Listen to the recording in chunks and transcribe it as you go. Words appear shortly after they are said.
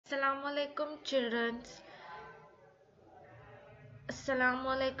Assalamu alaikum children. Assalamu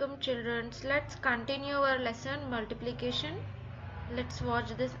alaikum children. Let's continue our lesson multiplication. Let's watch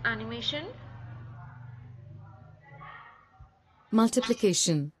this animation.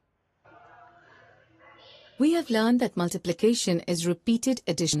 Multiplication. We have learned that multiplication is repeated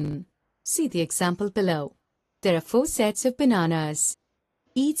addition. See the example below. There are 4 sets of bananas.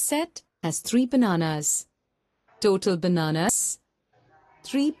 Each set has 3 bananas. Total bananas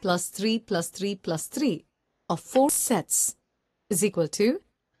 3 plus 3 plus 3 plus 3 of 4 sets is equal to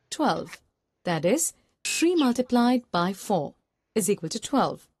 12. That is, 3 multiplied by 4 is equal to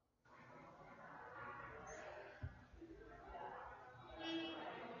 12.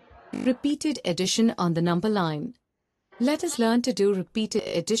 Repeated addition on the number line. Let us learn to do repeated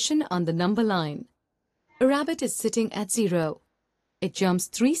addition on the number line. A rabbit is sitting at 0. It jumps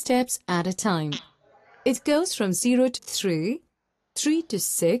 3 steps at a time. It goes from 0 to 3, 3 to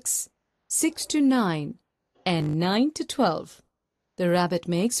 6, 6 to 9, and 9 to 12. The rabbit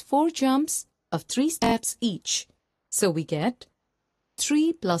makes 4 jumps of 3 steps each. So we get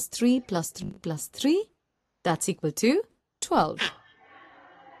 3 plus 3 plus 3 plus 3. That's equal to 12.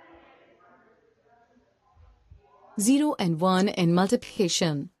 0 and 1 in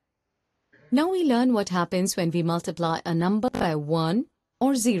multiplication. Now we learn what happens when we multiply a number by 1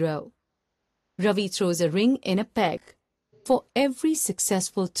 or 0. Ravi throws a ring in a peg. For every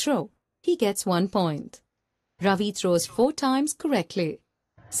successful throw, he gets 1 point. Ravi throws 4 times correctly.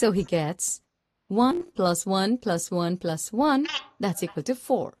 So he gets 1 plus 1 plus 1 plus 1, that's equal to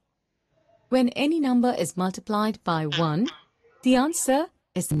 4. When any number is multiplied by 1, the answer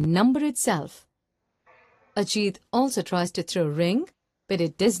is the number itself. Ajit also tries to throw a ring, but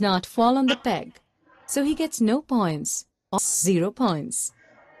it does not fall on the peg. So he gets no points, or 0 points.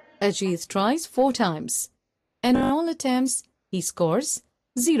 Ajit tries 4 times, and on all attempts, he scores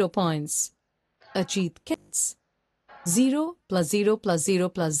 0 points. Ajit gets 0 plus 0 plus 0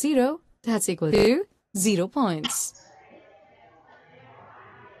 plus 0, that's equal to 0 points.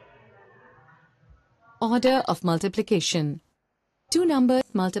 Order of multiplication. 2 numbers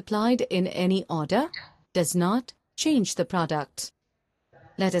multiplied in any order does not change the product.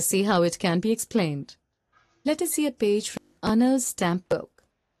 Let us see how it can be explained. Let us see a page from Anil's stamp book.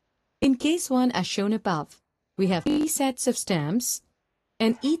 In case 1 as shown above, we have 3 sets of stamps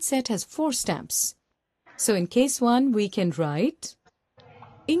and each set has 4 stamps. So in case 1 we can write,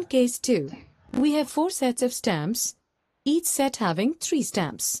 in case 2 we have 4 sets of stamps, each set having 3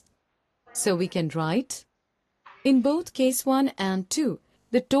 stamps. So we can write, in both case 1 and 2,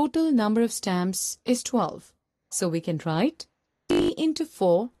 the total number of stamps is 12. So we can write 3 into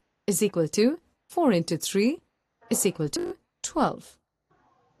 4 is equal to 4 into 3 is equal to 12.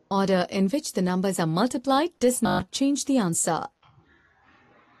 Order in which the numbers are multiplied does not change the answer.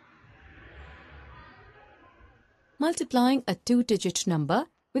 Multiplying a 2-digit number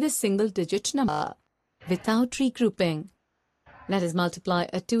with a single-digit number without regrouping. Let us multiply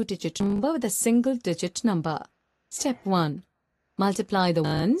a 2-digit number with a single-digit number. Step 1. Multiply the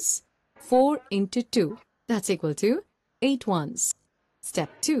ones. 4 into 2. That's equal to 8 ones. Step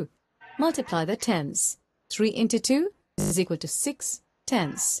 2. Multiply the tens. 3 into 2 is equal to 6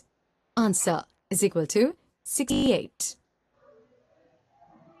 tens. Answer is equal to 68.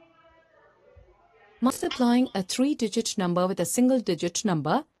 Multiplying a 3-digit number with a single-digit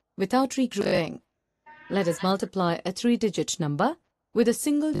number without regrouping. Let us multiply a 3-digit number with a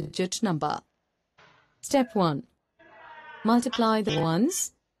single-digit number. Step 1. Multiply the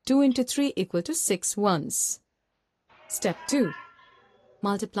ones. 2 into 3 equal to 6 ones. Step 2.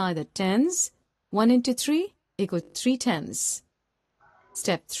 Multiply the tens. 1 into 3 equal to 3 tens.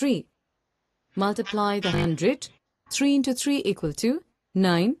 Step 3. Multiply the 100. 3 into 3 equal to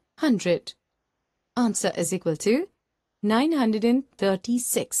 900. Answer is equal to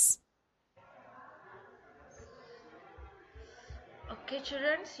 936. Okay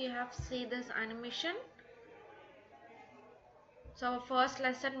children, you have seen this animation. So our first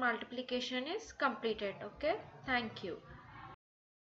lesson multiplication is completed. Okay, thank you.